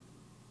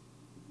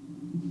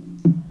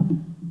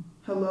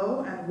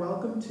Hello and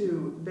welcome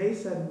to They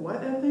Said What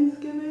at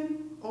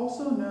Thanksgiving,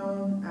 also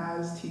known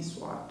as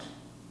T-SWAT.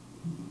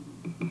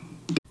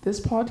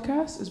 This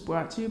podcast is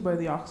brought to you by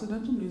the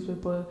Occidental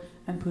newspaper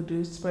and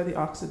produced by the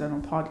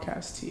Occidental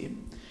podcast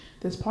team.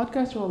 This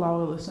podcast will allow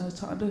our listeners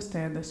to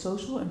understand the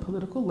social and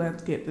political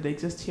landscape that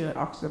exists here at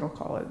Occidental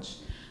College.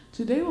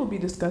 Today we'll be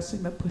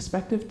discussing the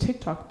prospective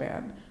TikTok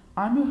ban.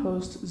 I'm your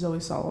host,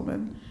 Zoe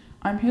Solomon.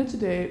 I'm here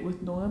today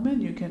with Nora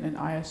Manukin and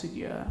Aya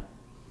Sugira.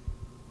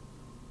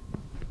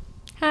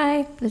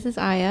 Hi, this is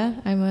Aya.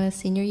 I'm a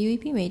senior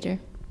UEP major.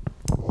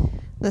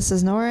 This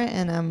is Nora,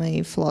 and I'm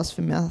a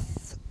philosophy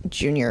math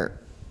junior.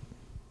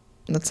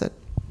 That's it.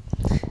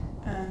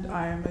 And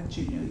I am a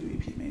junior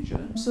UEP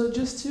major. So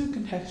just to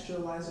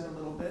contextualize it a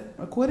little bit,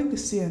 according to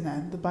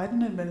CNN, the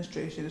Biden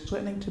administration is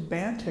threatening to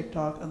ban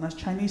TikTok unless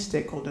Chinese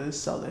stakeholders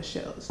sell their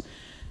shares.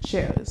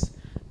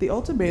 The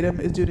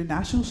ultimatum is due to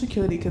national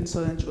security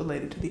concerns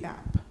related to the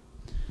app.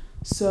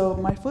 So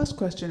my first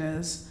question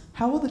is,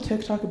 how will the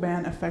TikTok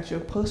ban affect your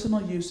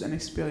personal use and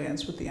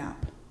experience with the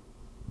app?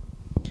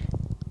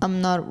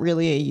 I'm not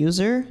really a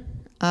user.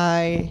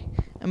 I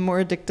am more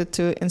addicted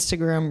to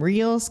Instagram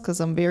Reels because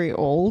I'm very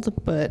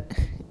old, but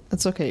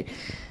it's okay.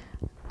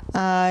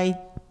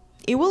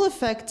 It will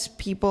affect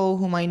people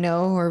whom I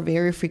know who are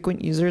very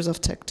frequent users of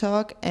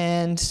TikTok,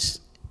 and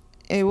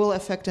it will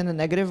affect in a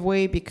negative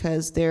way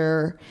because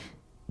the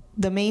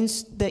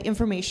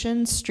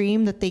information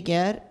stream that they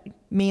get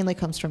mainly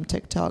comes from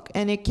TikTok,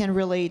 and it can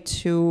relate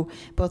to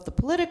both the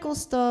political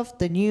stuff,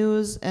 the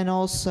news, and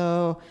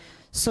also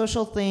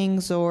social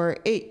things, or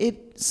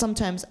it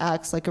sometimes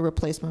acts like a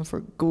replacement for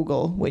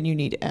Google when you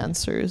need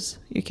answers.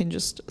 You can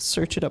just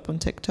search it up on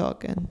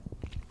TikTok, and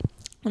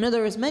I know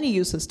there is many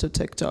uses to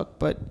TikTok,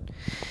 but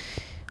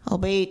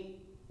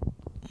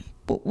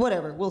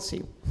whatever, we'll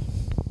see.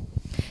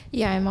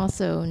 Yeah, I'm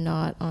also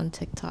not on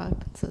TikTok,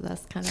 so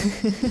that's kind of...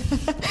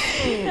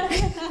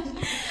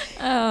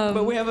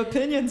 But we have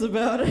opinions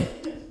about it.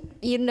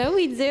 You know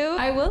we do.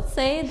 I will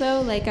say,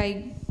 though,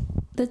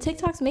 the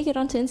TikToks make it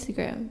onto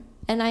Instagram.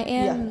 And I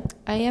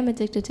am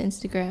addicted to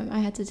Instagram. I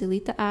had to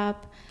delete the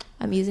app.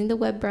 I'm using the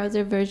web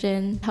browser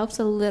version. Helps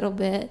a little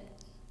bit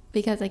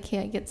because I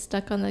can't get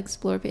stuck on the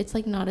Explore. It's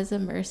not as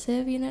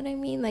immersive, you know what I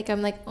mean?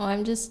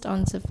 I'm just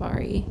on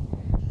Safari.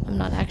 I'm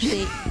not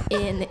actually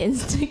in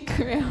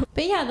Instagram.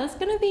 But yeah, that's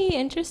going to be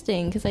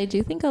interesting because I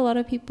do think a lot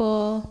of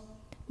people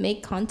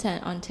make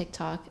content on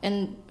TikTok.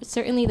 And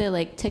certainly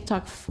the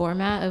TikTok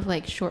format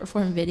of short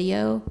form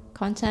video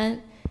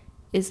content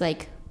is a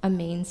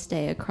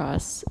mainstay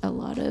across a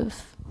lot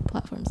of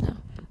platforms now.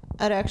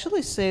 I'd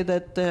actually say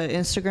that the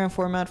Instagram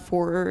format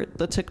for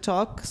the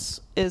TikToks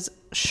is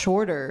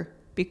shorter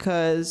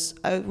because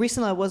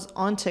recently I was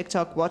on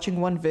TikTok watching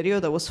one video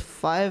that was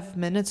 5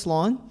 minutes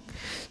long.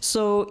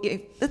 So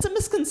it's a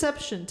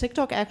misconception.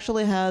 TikTok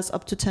actually has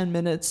up to 10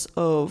 minutes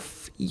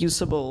of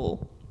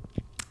usable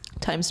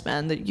time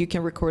span that you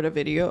can record a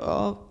video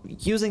of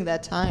using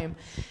that time,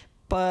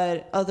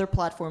 but other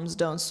platforms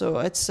don't. So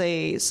I'd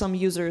say some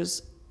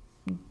users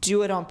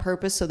do it on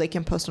purpose so they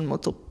can post on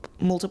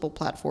multiple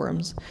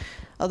platforms.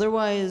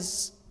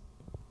 Otherwise,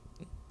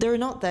 they're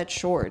not that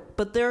short,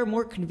 but they're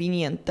more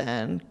convenient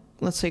than,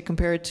 let's say,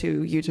 compared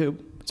to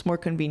YouTube. It's more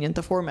convenient.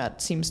 The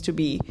format seems to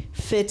be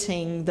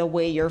fitting the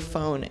way your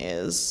phone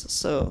is.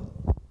 So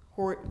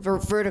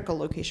vertical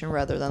location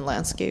rather than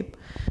landscape.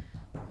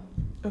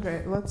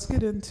 Okay, let's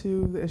get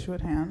into the issue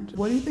at hand.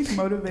 What do you think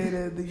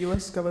motivated the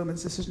U.S.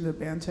 government's decision to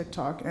ban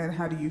TikTok, and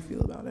how do you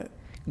feel about it?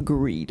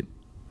 Greed.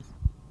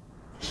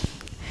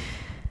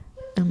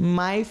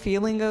 My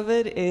feeling of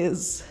it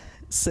is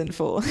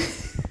sinful.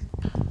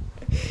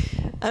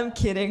 I'm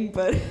kidding,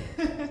 but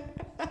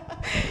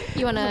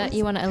you wanna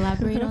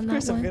elaborate on that?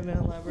 Of course, I'm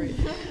gonna elaborate.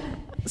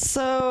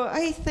 So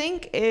I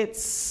think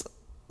it's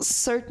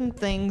certain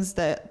things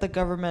that the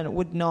government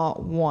would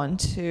not want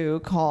to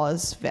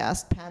cause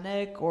vast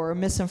panic or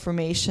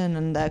misinformation,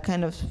 and that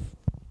kind of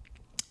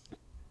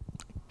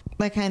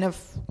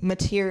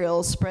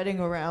material spreading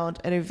around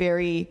at a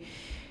very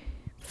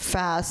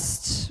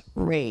fast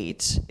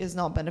rate is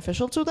not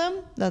beneficial to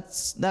them.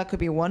 That could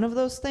be one of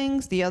those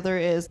things. The other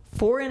is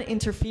foreign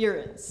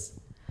interference.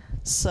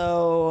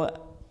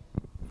 So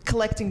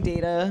collecting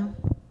data,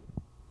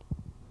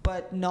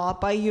 but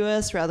not by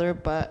US, rather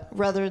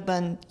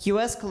than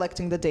US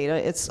collecting the data,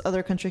 it's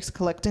other countries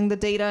collecting the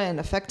data and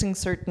affecting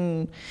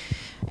certain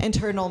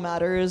internal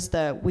matters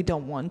that we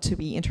don't want to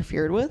be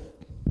interfered with.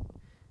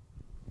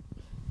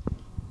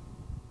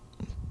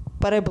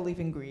 But I believe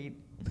in greed.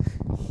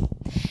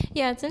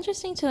 Yeah, it's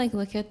interesting to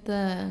look at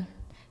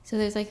so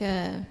there's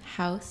a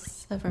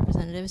House of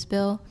Representatives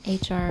bill,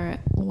 HR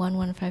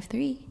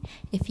 1153,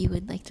 if you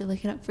would like to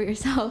look it up for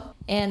yourself.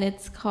 And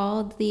it's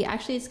called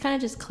it's kind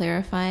of just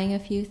clarifying a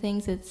few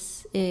things.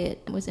 It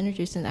was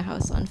introduced in the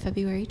House on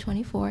February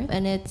 24th,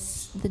 and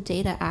it's the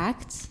DATA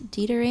Act,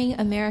 Deterring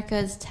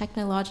America's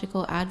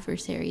Technological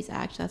Adversaries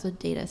Act. That's what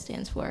DATA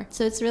stands for.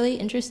 So it's really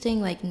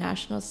interesting,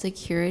 national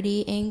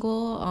security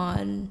angle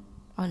on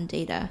on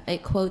data.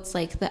 It quotes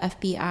like the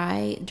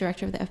FBI,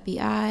 director of the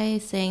FBI,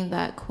 saying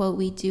that, quote,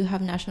 "We do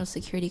have national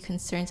security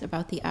concerns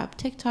about the app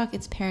TikTok.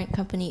 Its parent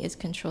company is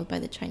controlled by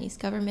the Chinese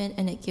government,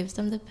 and it gives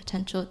them the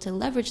potential to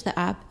leverage the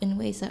app in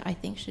ways that I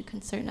think should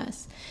concern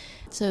us."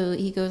 So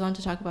he goes on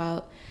to talk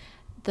about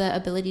the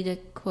ability to,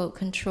 quote,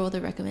 "control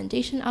the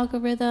recommendation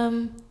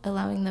algorithm,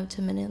 allowing them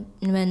to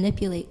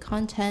manipulate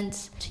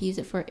content, to use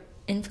it for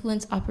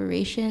influence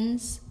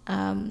operations,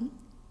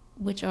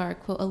 which are,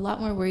 quote, "a lot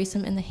more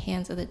worrisome in the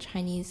hands of the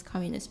Chinese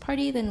Communist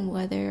Party than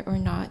whether or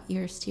not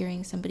you're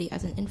steering somebody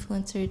as an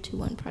influencer to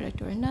one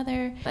product or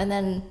another." And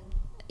then,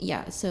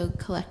 yeah, so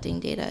collecting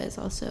data is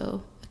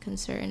also a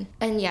concern.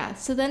 And yeah,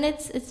 so then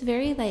it's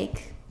very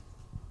like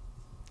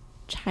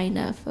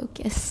China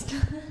focused.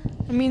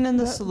 I mean, and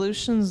the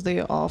solutions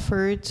they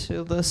offer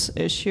to this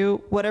issue,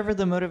 whatever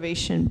the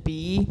motivation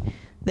be,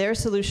 their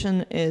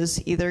solution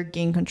is either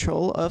gain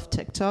control of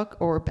TikTok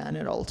or ban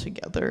it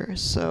altogether.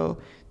 So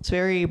it's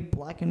very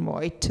black and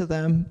white to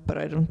them, but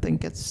I don't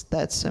think it's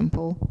that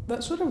simple.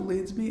 That sort of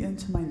leads me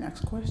into my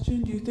next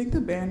question. Do you think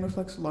the ban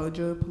reflects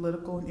larger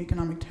political and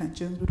economic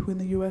tensions between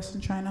the US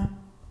and China?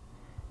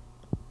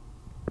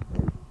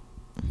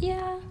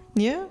 Yeah.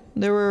 Yeah,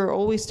 there were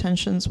always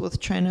tensions with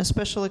China,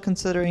 especially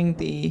considering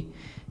the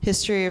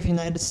history of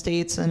United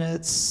States and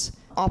its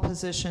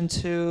opposition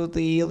to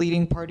the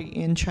leading party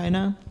in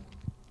China.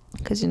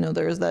 Because, you know,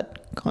 there's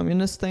that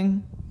communist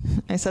thing.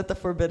 I said the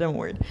forbidden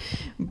word.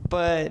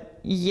 But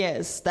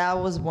yes, that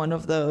was one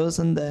of those.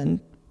 And then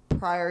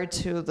prior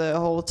to the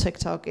whole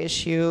TikTok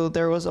issue,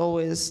 there was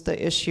always the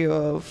issue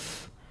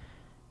of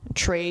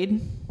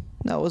trade.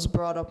 That was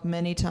brought up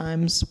many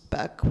times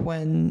back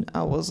when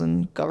I was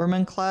in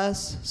government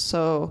class.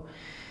 So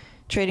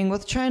trading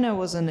with China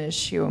was an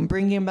issue, and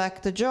bringing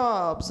back the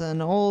jobs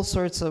and all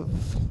sorts of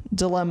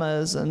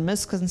dilemmas and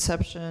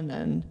misconception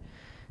and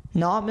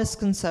not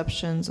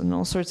misconceptions and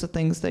all sorts of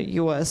things that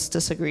U.S.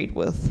 disagreed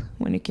with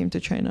when it came to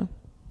China.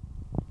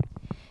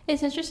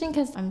 It's interesting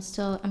because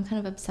I'm kind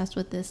of obsessed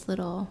with this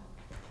little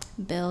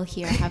bill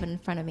here I have it in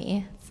front of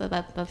me. So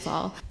that's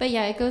all. But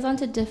yeah, it goes on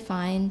to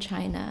define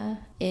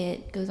China.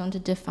 It goes on to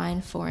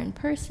define foreign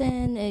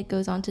person. It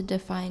goes on to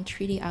define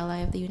treaty ally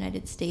of the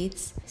United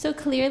States. So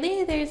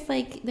clearly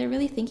they're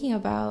really thinking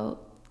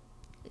about,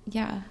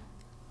 yeah,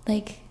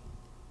 like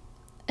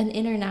an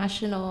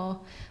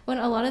international, when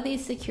a lot of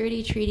these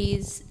security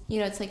treaties, you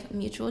know, it's like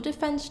mutual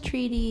defense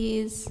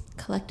treaties,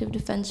 collective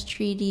defense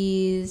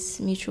treaties,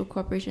 mutual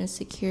cooperation and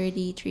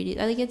security treaties.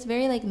 I think it's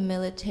very like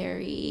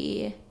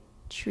military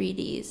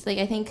treaties. Like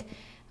I think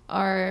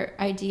our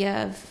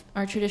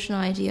traditional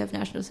idea of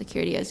national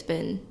security has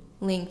been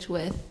linked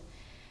with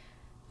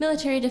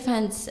military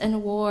defense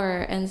and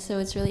war, and so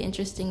it's really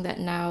interesting that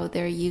now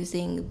they're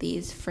using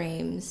these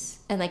frames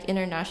and like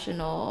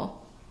international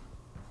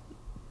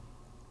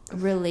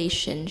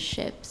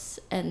relationships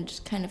and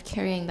kind of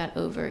carrying that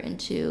over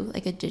into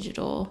like a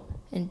digital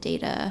and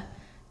data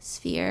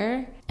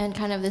sphere, and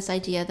kind of this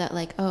idea that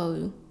like,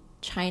 oh,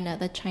 China,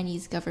 the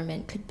Chinese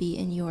government could be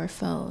in your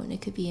phone.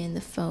 It could be in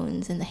the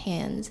phones, in the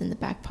hands, in the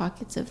back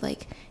pockets of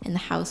like, in the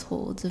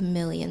households of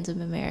millions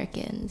of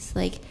Americans.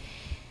 Like,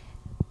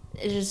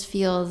 it just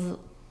feels,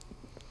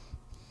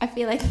 I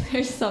feel like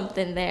there's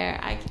something there.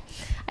 I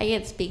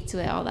can't speak to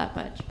it all that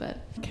much,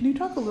 but. Can you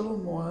talk a little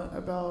more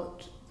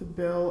about the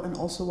bill and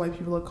also why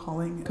people are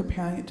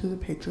comparing it to the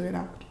Patriot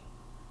Act?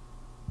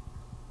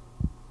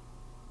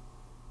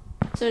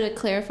 So to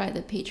clarify,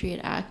 the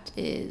Patriot Act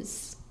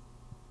is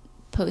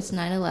post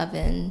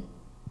 9/11,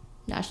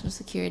 national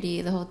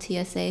security, the whole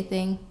TSA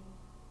thing,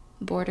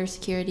 border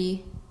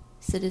security,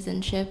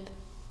 citizenship.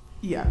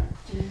 Yeah.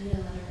 Do we need a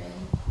letter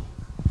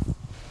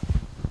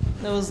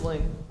in? That was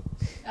like,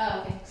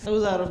 Oh, okay. it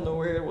was out of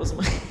nowhere. It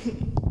wasn't my.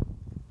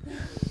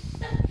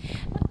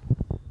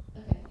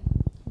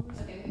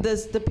 Okay.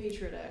 This the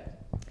Patriot Act.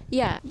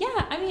 Yeah.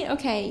 I mean,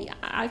 okay,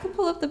 I could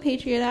pull up the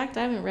Patriot Act.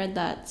 I haven't read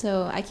that,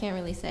 so I can't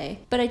really say.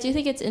 But I do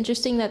think it's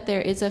interesting that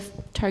there is a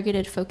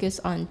targeted focus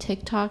on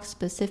TikTok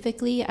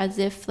specifically, as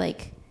if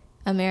like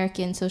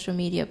American social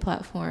media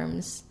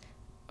platforms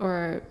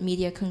or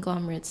media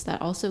conglomerates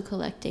that also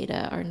collect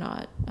data are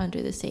not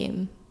under the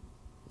same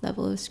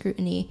level of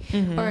scrutiny,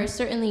 or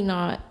certainly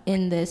not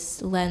in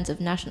this lens of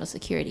national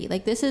security.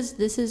 Like this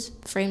is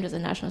framed as a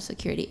national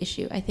security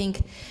issue. I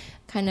think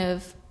kind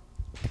of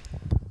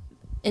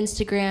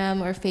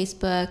Instagram or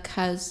Facebook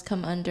has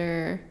come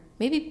under,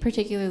 maybe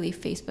particularly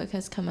Facebook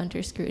has come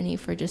under scrutiny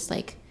for just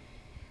like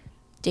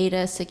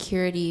data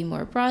security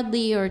more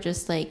broadly, or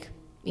just like,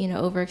 you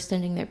know,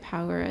 overextending their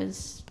power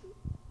as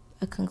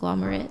a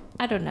conglomerate.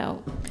 I don't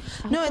know.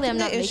 No, I think I'm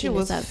not the issue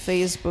with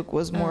Facebook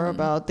was more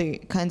about the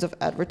kinds of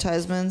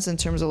advertisements in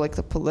terms of like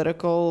the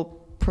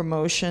political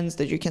promotions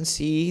that you can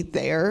see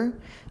there.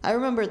 I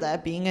remember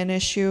that being an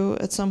issue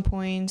at some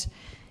point.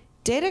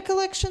 Data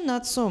collection,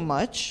 not so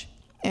much.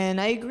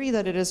 And I agree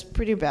that it is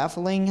pretty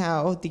baffling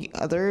how the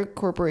other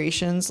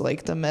corporations,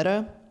 like the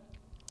Meta,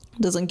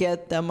 doesn't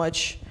get that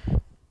much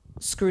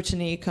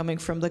scrutiny coming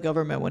from the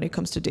government when it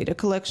comes to data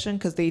collection,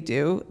 because they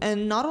do.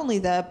 And not only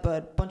that,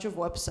 but a bunch of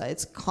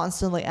websites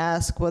constantly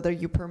ask whether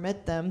you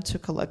permit them to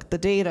collect the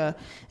data.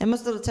 And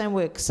most of the time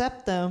we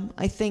accept them.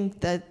 I think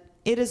that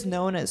it is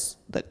known as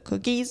the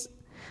cookies.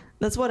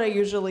 That's what I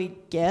usually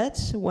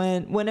get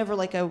whenever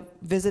like I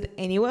visit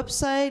any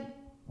website,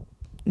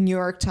 New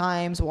York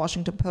Times,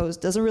 Washington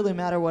Post, doesn't really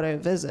matter what I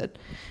visit,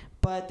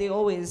 but they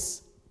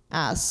always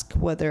ask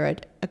whether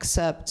I'd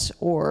accept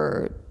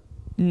or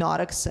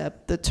not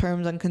accept the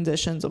terms and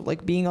conditions of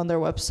like being on their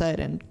website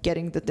and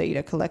getting the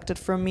data collected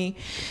from me.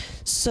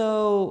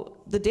 So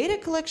the data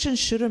collection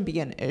shouldn't be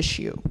an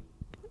issue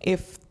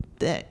if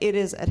it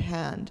is at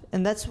hand.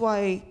 And that's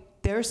why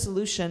their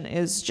solution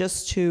is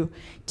just to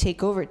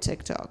take over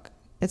TikTok.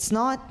 It's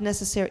not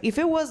necessary. If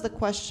it was the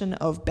question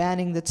of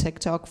banning the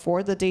TikTok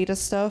for the data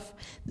stuff,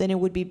 then it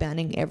would be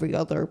banning every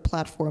other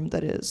platform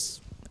that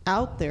is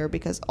out there,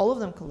 because all of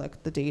them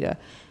collect the data,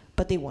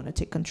 but they want to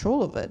take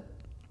control of it.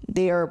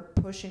 They are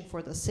pushing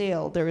for the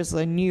sale. There is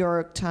a New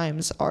York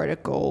Times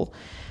article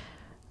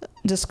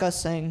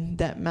discussing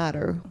that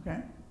matter.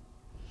 Okay.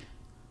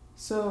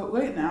 So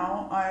right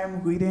now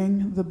I'm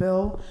reading the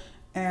bill,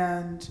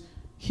 and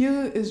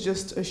here is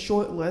just a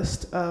short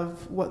list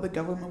of what the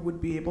government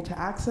would be able to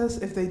access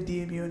if they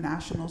deem you a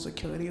national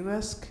security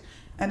risk.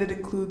 And it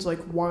includes like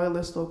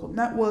wireless local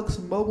networks,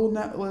 mobile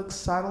networks,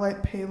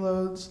 satellite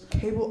payloads,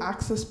 cable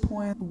access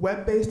points,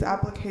 web-based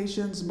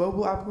applications,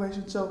 mobile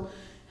applications. So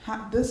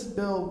this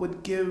bill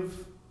would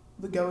give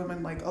the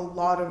government like a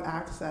lot of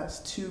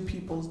access to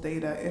people's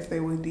data if they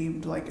were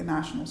deemed like a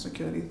national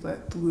security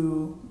threat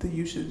through the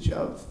usage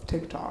of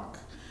TikTok.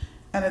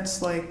 And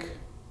it's like,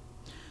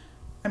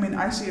 I mean,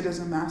 I see it as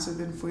a massive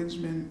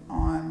infringement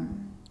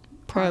on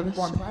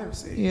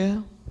privacy.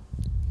 Yeah.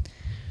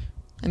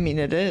 I mean,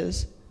 it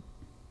is.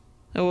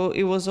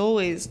 It was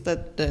always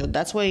that.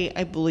 That's why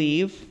I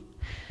believe,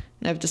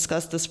 and I've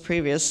discussed this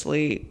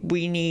previously,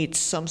 we need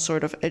some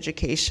sort of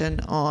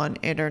education on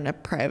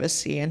internet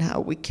privacy and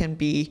how we can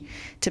be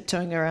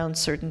tiptoeing around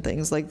certain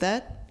things like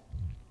that.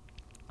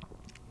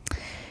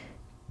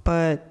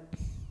 But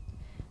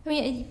I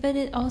mean, but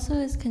it also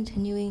is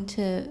continuing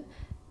to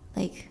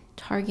like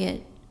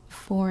target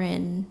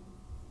foreign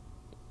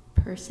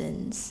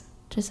persons.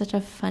 Just such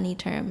a funny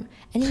term.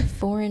 Any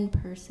foreign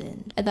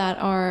person that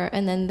are,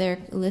 and then they're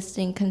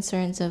listing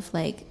concerns of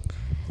like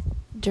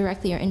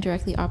directly or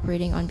indirectly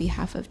operating on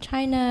behalf of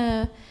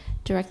China,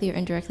 directly or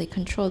indirectly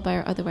controlled by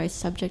or otherwise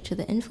subject to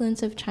the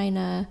influence of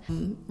China,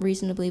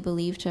 reasonably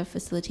believed to have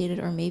facilitated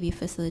or may be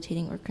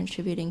facilitating or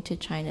contributing to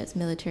China's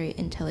military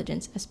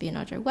intelligence,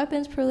 espionage, or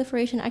weapons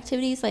proliferation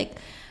activities. Like,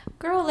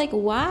 girl, like,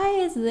 why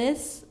is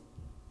this?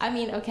 I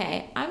mean,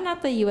 okay, I'm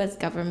not the U.S.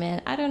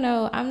 government. I don't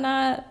know. I'm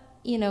not,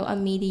 a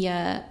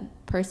media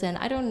person.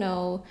 I don't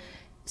know.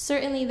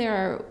 Certainly there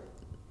are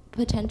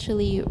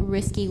potentially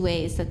risky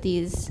ways that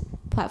these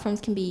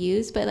platforms can be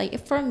used, but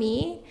like for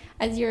me,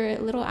 as your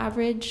little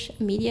average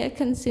media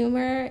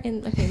consumer,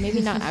 okay,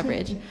 maybe not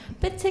average,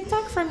 but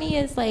TikTok for me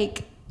is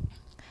like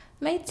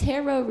my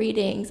tarot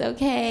readings,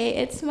 okay?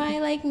 It's my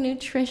like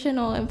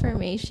nutritional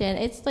information.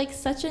 It's like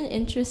such an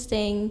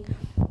interesting...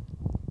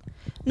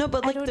 No,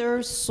 but like there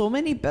are so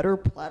many better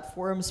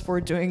platforms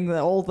for doing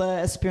all the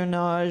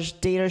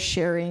espionage, data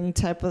sharing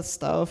type of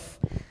stuff.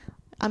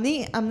 I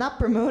mean, I'm not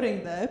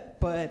promoting that,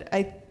 but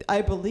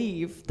I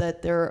believe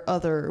that there are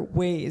other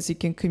ways you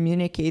can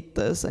communicate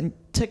this, and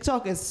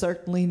TikTok is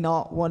certainly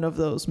not one of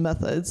those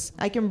methods.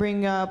 I can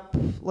bring up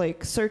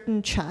like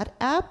certain chat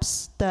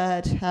apps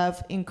that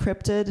have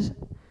encrypted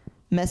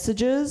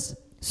messages.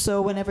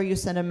 So whenever you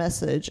send a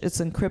message, it's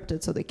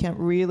encrypted, so they can't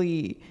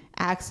really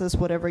access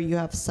whatever you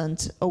have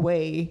sent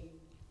away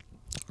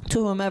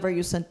to whomever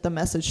you sent the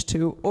message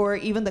to, or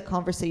even the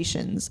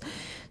conversations.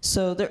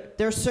 So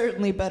there are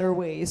certainly better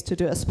ways to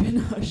do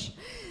espionage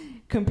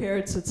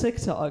compared to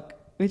TikTok,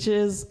 which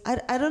is,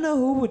 I don't know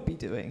who would be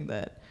doing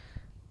that.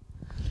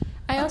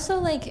 I also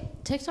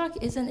like,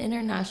 TikTok is an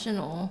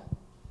international,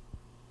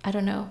 I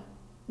don't know.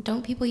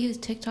 Don't people use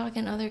TikTok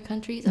in other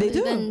countries they other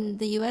do. than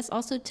the US?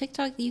 Also,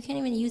 TikTok, you can't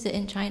even use it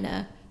in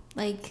China.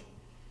 Like,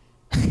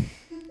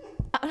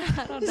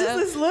 I don't know.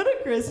 This is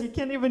ludicrous. You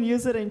can't even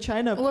use it in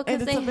China, Well,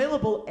 and it's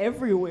available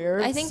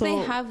everywhere. I think they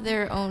have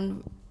their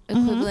own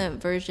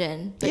equivalent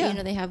version, but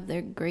Yeah. they have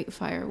their great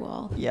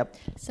firewall. Yep.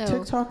 So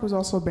TikTok was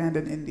also banned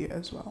in India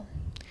as well.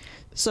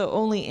 So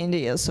only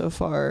India so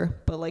far,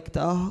 but like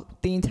the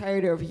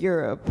entirety of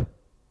Europe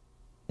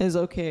is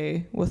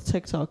okay with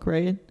TikTok,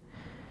 right?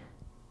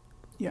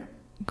 Yeah.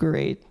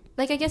 Great.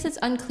 like, I guess it's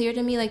unclear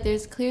to me. Like,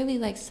 there's clearly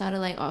like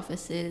satellite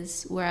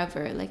offices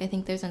wherever. Like, I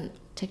think there's a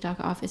TikTok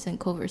office in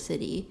Culver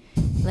City.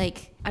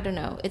 Like, I don't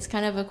know. It's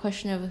kind of a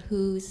question of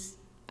who's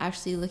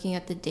actually looking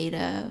at the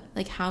data.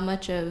 Like, how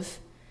much of,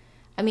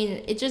 I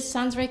mean, it just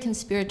sounds very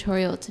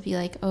conspiratorial to be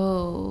like,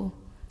 oh,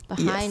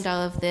 behind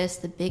all of this,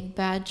 the big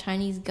bad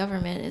Chinese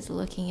government is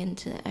looking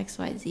into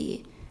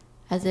XYZ.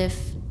 As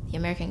if, the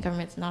American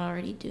government's not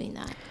already doing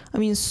that. I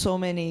mean, so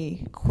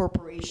many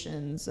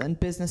corporations and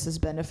businesses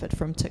benefit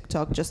from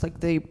TikTok just like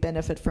they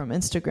benefit from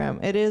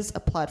Instagram. It is a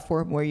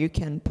platform where you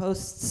can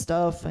post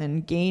stuff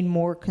and gain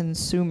more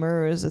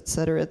consumers, et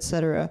cetera, et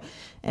cetera.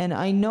 And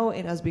I know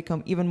it has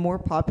become even more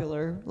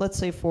popular, let's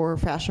say for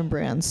fashion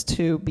brands,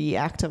 to be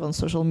active on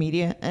social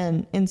media.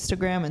 And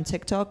Instagram and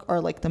TikTok are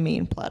like the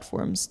main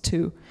platforms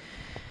to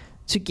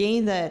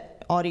gain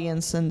that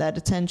audience and that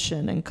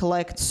attention and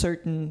collect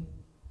certain.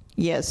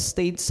 Yes,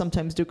 they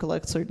sometimes do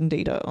collect certain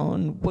data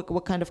on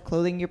what kind of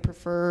clothing you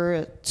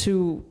prefer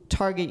to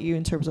target you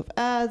in terms of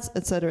ads,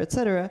 et cetera, et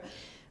cetera.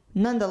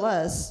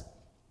 Nonetheless,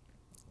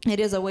 it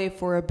is a way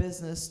for a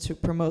business to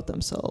promote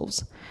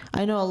themselves.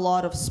 I know a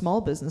lot of small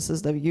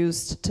businesses that have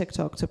used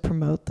TikTok to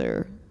promote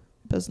their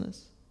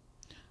business.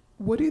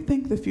 What do you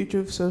think the future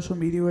of social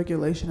media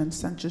regulation and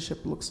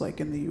censorship looks like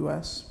in the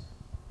US?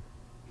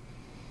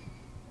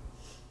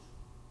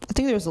 I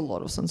think there's a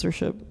lot of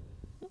censorship.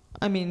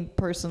 I mean,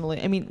 personally,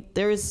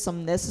 there is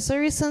some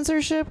necessary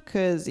censorship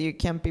because you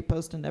can't be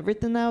posting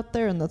everything out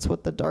there, and that's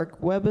what the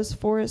dark web is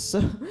for.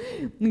 So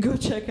go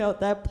check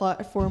out that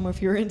platform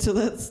if you're into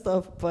that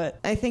stuff. But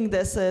I think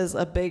this is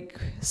a big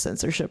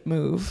censorship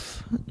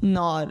move,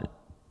 not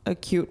a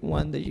cute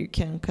one that you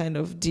can kind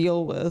of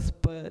deal with,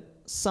 but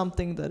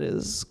something that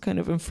is kind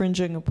of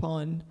infringing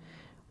upon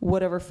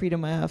whatever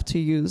freedom I have to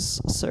use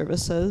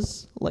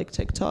services like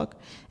TikTok.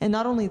 And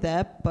not only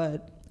that,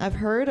 but I've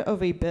heard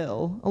of a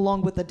bill,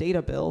 along with the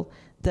data bill,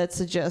 that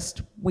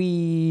suggests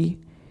we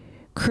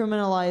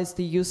criminalize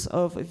the use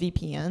of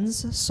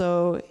VPNs.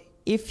 So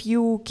if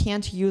you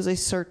can't use a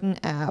certain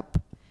app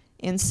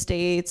in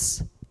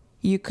states,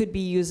 you could be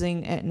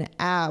using an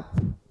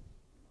app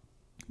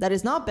that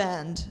is not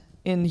banned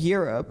in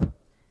Europe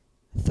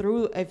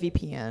through a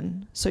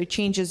VPN. So it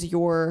changes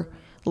your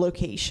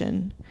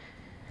location.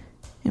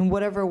 In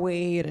whatever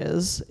way it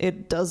is,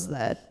 it does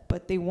that.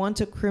 But they want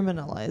to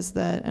criminalize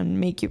that and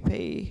make you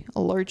pay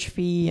a large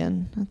fee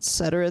and et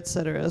cetera, et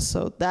cetera.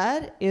 So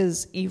that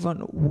is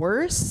even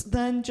worse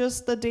than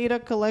just the data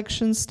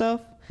collection stuff.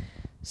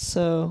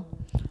 So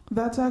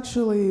that's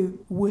actually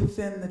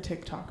within the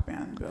TikTok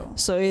ban bill.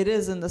 So it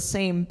is in the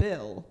same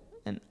bill.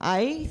 And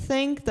I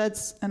think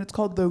that's... And it's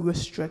called the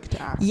Restrict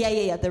Act.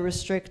 Yeah, the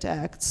Restrict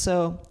Act.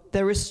 So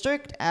the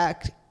Restrict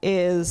Act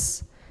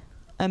is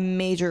a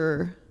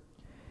major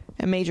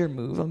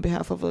move on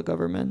behalf of the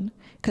government.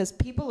 Because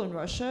people in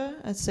Russia,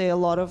 I'd say a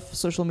lot of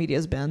social media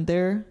is banned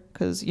there.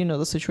 Because you know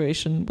the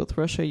situation with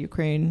Russia,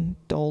 Ukraine,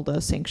 all the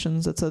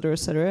sanctions, et cetera, et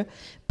cetera.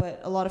 But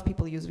a lot of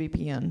people use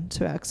VPN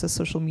to access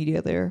social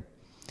media there.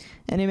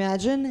 And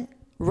imagine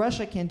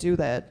Russia can't do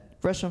that.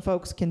 Russian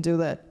folks can do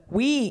that.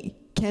 We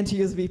can't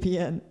use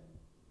VPN.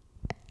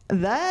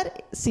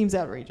 That seems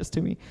outrageous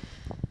to me.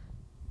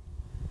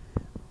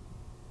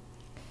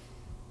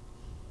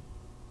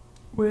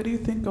 Where do you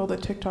think all the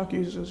TikTok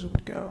users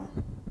would go?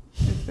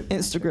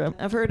 Instagram.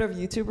 I've heard of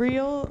YouTube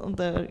Reel,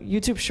 the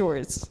YouTube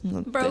Shorts.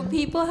 Bro,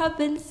 people have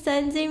been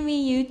sending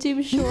me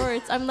YouTube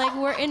Shorts. I'm like,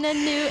 we're in a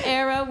new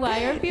era.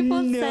 Why are people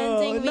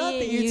sending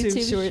me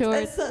YouTube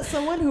Shorts? As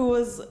someone who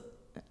was...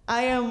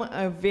 I am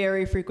a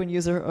very frequent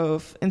user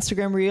of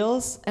Instagram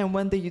Reels, and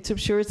when the YouTube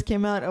Shorts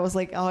came out, I was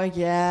like, oh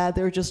yeah,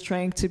 they're just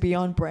trying to be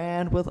on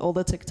brand with all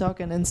the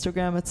TikTok and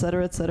Instagram, et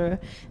cetera, et cetera.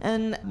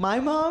 And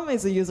my mom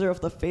is a user of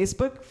the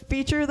Facebook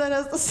feature that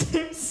has the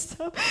same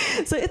stuff.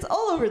 So it's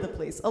all over the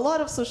place. A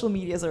lot of social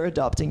medias are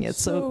adopting it.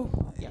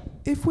 So yeah.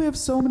 If we have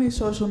so many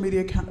social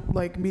media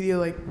like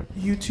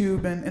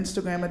YouTube and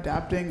Instagram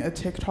adapting a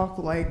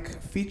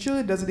TikTok-like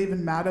feature, does it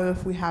even matter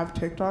if we have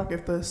TikTok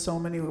if there's so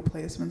many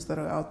replacements that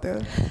are out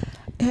there?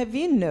 Have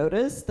you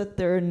noticed that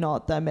there are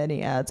not that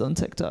many ads on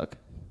TikTok?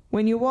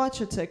 When you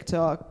watch a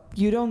TikTok,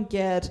 you don't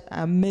get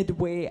a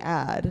midway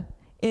ad.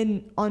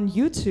 On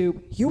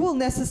YouTube, you will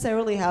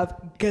necessarily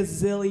have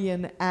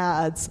gazillion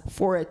ads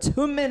for a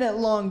 2-minute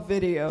long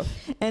video.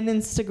 And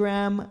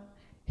Instagram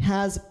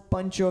has a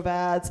bunch of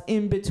ads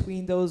in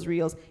between those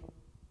reels.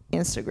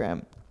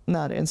 TikTok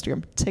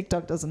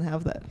doesn't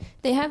have that.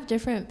 They have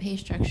different pay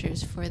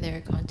structures for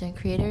their content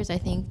creators. I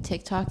think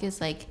TikTok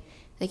is like,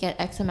 they get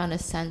X amount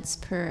of cents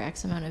per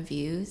X amount of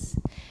views,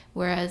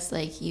 whereas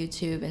like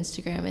YouTube,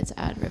 Instagram, it's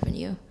ad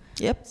revenue.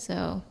 Yep.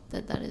 So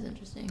that is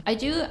interesting. I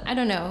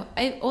don't know.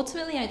 I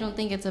don't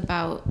think it's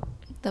about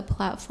the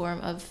platform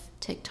of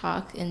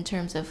TikTok in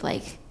terms of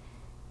like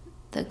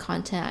the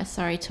content.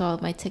 Sorry to all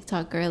of my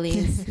TikTok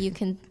girlies. You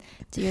can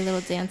do your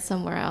little dance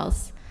somewhere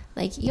else.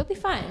 Like, you'll be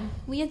fine.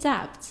 We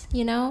adapt,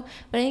 you know?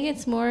 But I think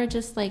it's more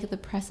just like the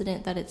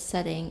precedent that it's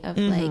setting of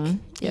like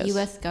the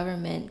US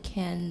government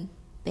can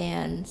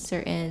ban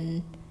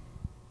certain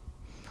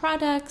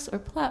products or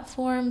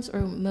platforms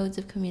or modes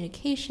of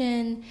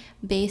communication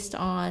based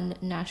on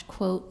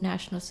quote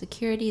national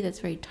security that's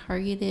very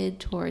targeted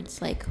towards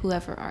like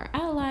whoever our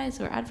allies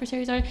or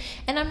adversaries are.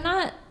 And I'm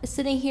not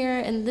sitting here,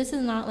 and this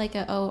is not like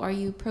are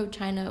you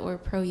pro-China or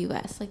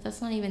pro-US? Like,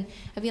 that's not even,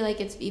 I feel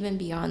like it's even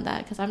beyond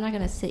that, because I'm not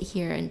going to sit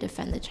here and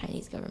defend the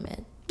Chinese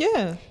government.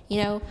 Yeah.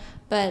 You know,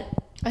 but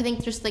I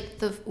think just like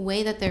the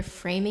way that they're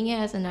framing it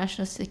as a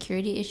national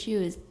security issue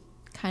is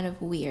kind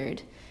of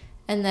weird.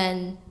 And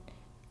then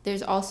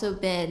there's also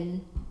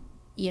been,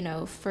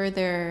 there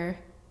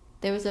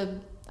was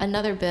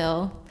another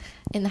bill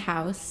in the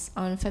House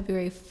on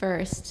February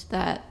 1st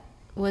that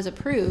was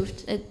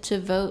approved to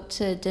vote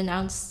to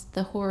denounce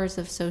the horrors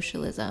of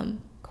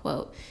socialism,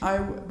 quote. I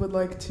would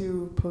like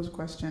to pose a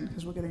question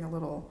because we're getting a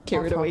little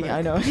carried away.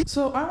 I know.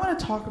 So I want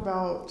to talk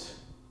about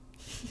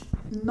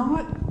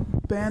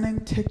not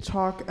banning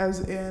TikTok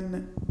as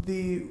in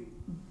the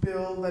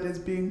bill that is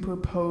being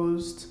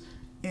proposed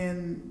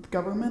in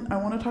government. I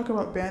want to talk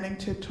about banning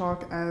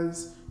TikTok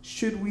as,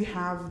 should we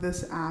have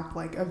this app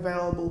like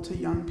available to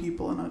young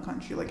people in our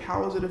country? Like,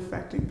 how is it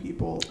affecting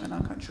people in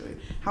our country?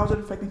 How is it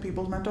affecting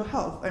people's mental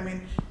health? I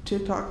mean,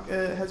 TikTok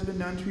has been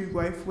known to be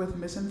rife with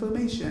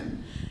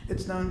misinformation.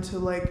 It's known to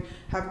like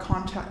have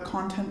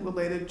content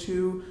related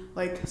to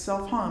like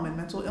self-harm and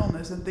mental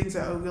illness and things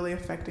that are really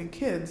affecting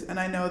kids. And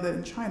I know that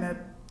in China,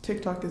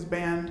 TikTok is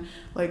banned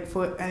like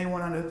for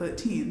anyone under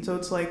 13. So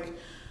it's like,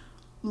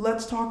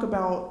 let's talk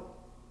about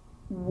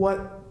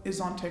what is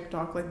on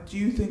TikTok. Like, do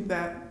you think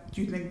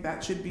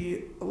that should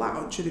be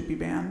allowed? Should it be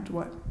banned?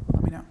 What?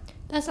 Let me know.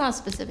 That's not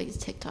specific to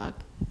TikTok.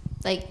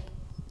 Like,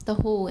 the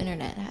whole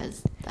internet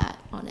has that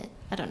on it.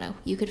 I don't know.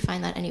 You could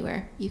find that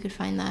anywhere. You could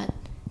find that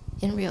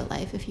in real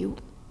life if you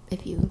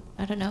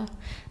I don't know.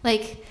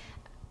 Like,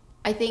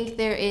 I think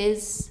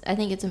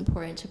it's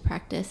important to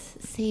practice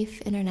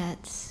safe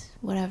internet,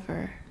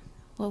 whatever.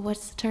 Well,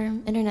 what's the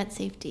term? Internet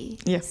safety.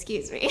 Yeah.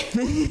 Excuse me. I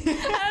don't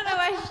know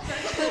why I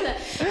struggled with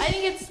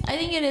that. I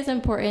think it is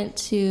important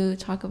to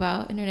talk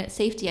about internet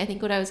safety. I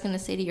think what I was going to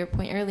say to your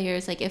point earlier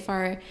is like, if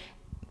our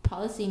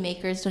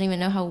policymakers don't even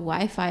know how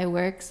Wi-Fi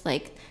works,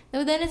 like,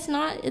 no, then it's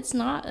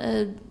not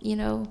a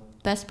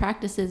best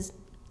practices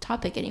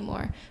topic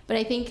anymore. But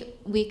I think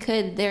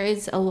there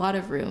is a lot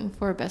of room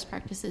for best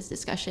practices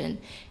discussion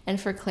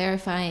and for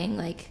clarifying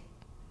like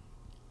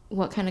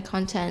what kind of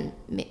content.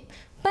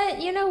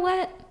 But you know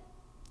what?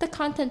 The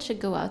content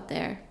should go out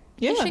there.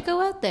 Yeah. It should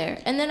go out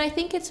there. And then I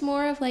think it's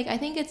more of like, I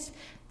think it's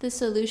the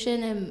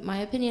solution, in my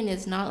opinion,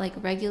 is not like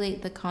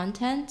regulate the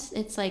content.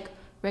 It's like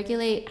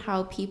regulate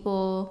how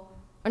people,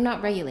 or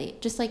not regulate,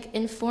 just like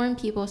inform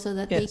people so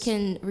that they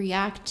can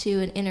react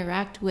to and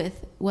interact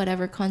with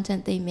whatever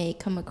content they may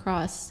come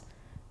across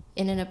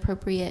in an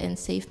appropriate and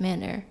safe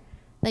manner.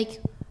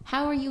 Like,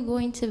 how are you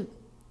going to,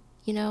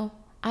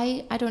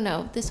 I don't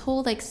know. This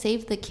whole like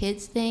save the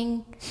kids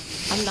thing,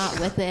 I'm not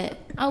with it.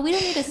 Oh, we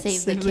don't need to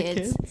save the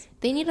kids.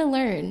 They need to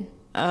learn.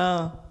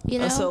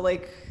 So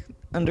like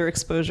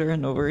underexposure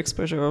and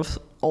overexposure of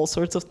all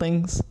sorts of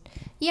things.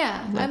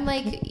 Yeah, I'm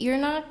like, you're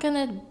not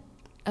gonna.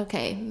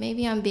 Okay,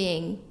 maybe I'm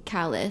being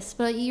callous,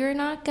 but you're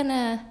not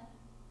gonna.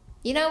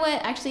 You know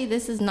what? Actually,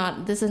 this is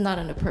not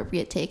an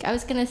appropriate take. I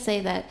was gonna say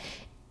that.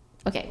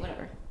 Okay,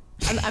 whatever.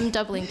 I'm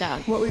doubling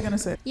down. What were you gonna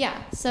say?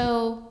 Yeah.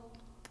 So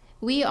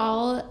we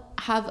all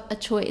have a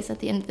choice at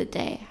the end of the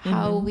day,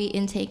 how we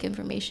intake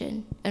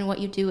information and what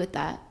you do with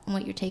that and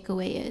what your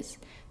takeaway is.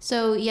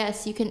 So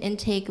yes, you can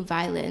intake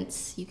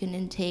violence, you can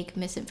intake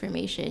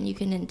misinformation, you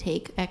can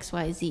intake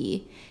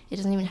XYZ. It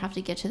doesn't even have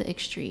to get to the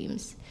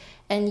extremes.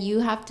 And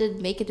you have to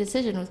make a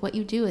decision with what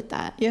you do with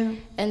that. Yeah.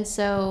 And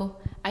so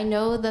I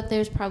know that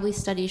there's probably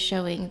studies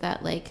showing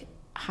that like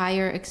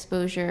higher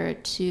exposure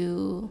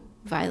to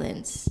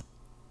violence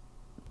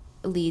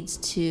leads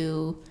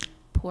to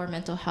poor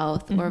mental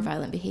health or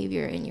violent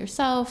behavior in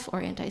yourself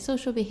or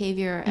antisocial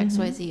behavior or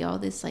XYZ, all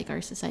this like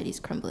our society's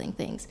crumbling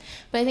things.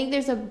 But I think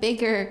there's a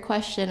bigger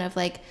question of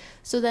like,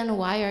 so then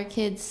why are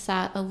kids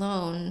sat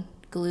alone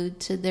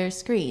glued to their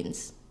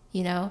screens?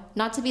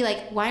 Not to be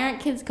like, why aren't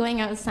kids going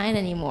outside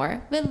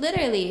anymore? But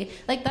literally,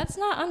 like, that's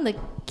not on the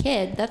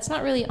kid. That's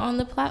not really on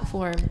the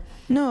platform.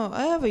 No,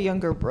 I have a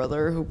younger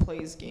brother who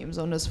plays games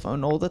on his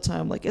phone all the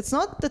time. Like, it's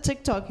not the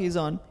TikTok he's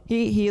on.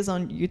 He is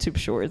on YouTube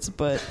Shorts,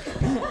 but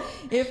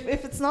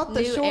if it's not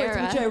the New Shorts,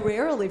 era. which I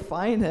rarely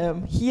find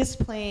him, he is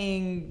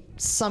playing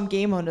some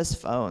game on his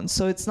phone.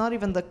 So it's not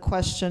even the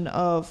question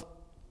of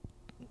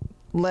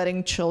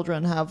letting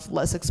children have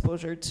less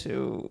exposure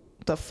to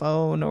the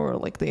phone or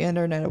like the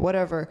internet or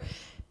whatever.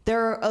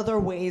 There are other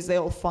ways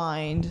they'll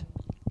find.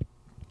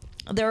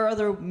 There are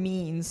other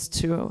means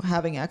to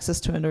having access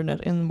to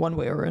internet in one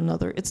way or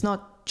another. It's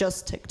not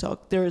just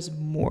TikTok. There is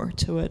more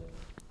to it.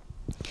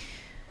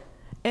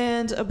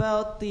 And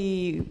about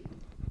the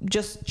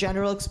just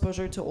general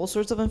exposure to all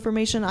sorts of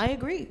information, I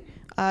agree.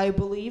 I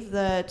believe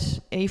that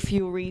if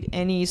you read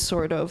any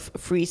sort of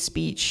free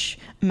speech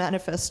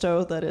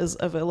manifesto that is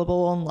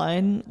available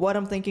online, what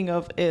I'm thinking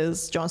of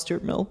is John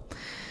Stuart Mill.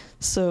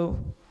 So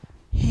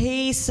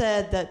he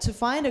said that to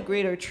find a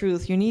greater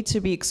truth, you need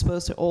to be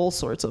exposed to all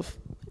sorts of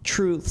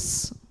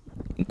truths,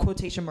 in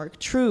quotation mark,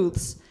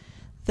 truths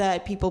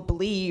that people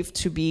believe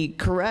to be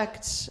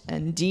correct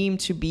and deemed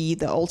to be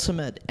the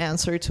ultimate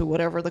answer to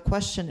whatever the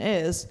question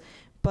is.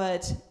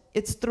 But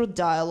it's through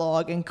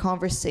dialogue and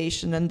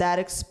conversation and that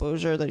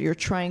exposure that you're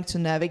trying to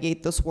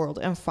navigate this world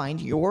and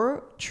find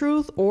your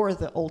truth or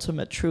the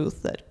ultimate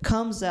truth that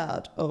comes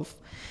out of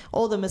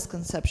all the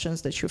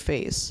misconceptions that you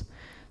face.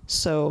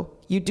 So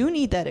you do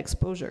need that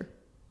exposure.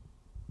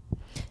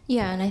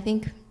 Yeah, and I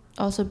think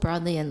also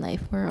broadly in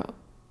life, we're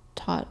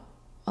taught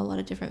a lot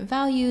of different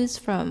values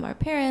from our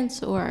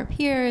parents or our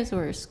peers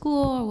or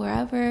school or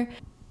wherever.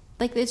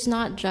 Like, it's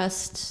not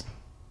just,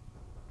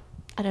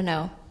 I don't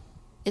know.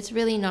 It's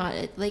really not,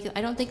 like,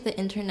 I don't think the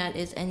internet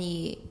is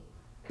any,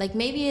 like,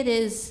 maybe it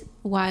is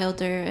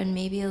wilder and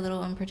maybe a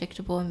little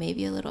unpredictable and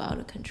maybe a little out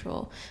of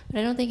control. But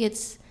I don't think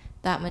it's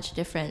that much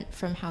different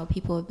from how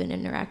people have been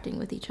interacting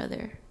with each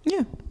other.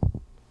 Yeah.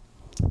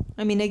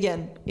 I mean,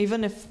 again,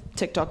 even if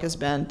TikTok is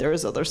banned, there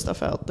is other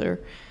stuff out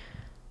there.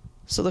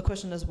 So the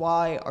question is,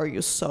 why are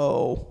you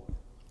so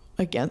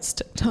against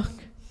TikTok?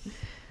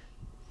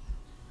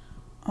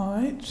 All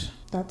right,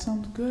 that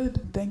sounds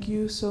good. Thank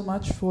you so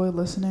much for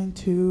listening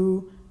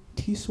to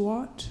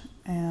T-SWAT,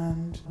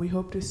 and we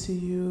hope to see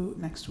you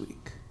next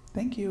week.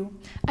 Thank you.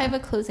 I have a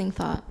closing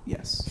thought.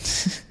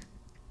 Yes.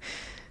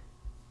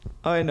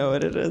 I know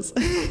what it is.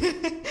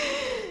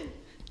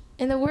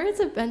 In the words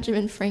of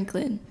Benjamin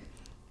Franklin,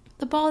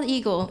 the bald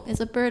eagle is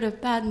a bird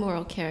of bad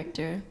moral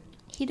character.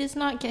 He does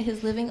not get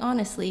his living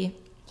honestly.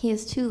 He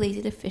is too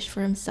lazy to fish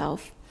for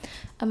himself.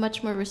 A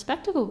much more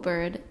respectable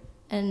bird,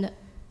 and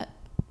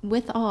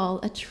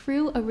withal a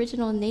true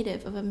original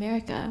native of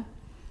America.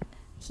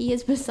 He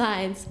is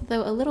besides,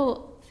 though a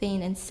little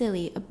vain and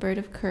silly, a bird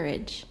of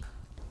courage.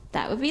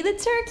 That would be the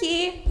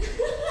turkey.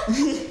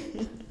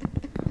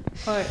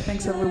 All right,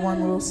 thanks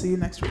everyone. We'll see you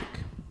next week.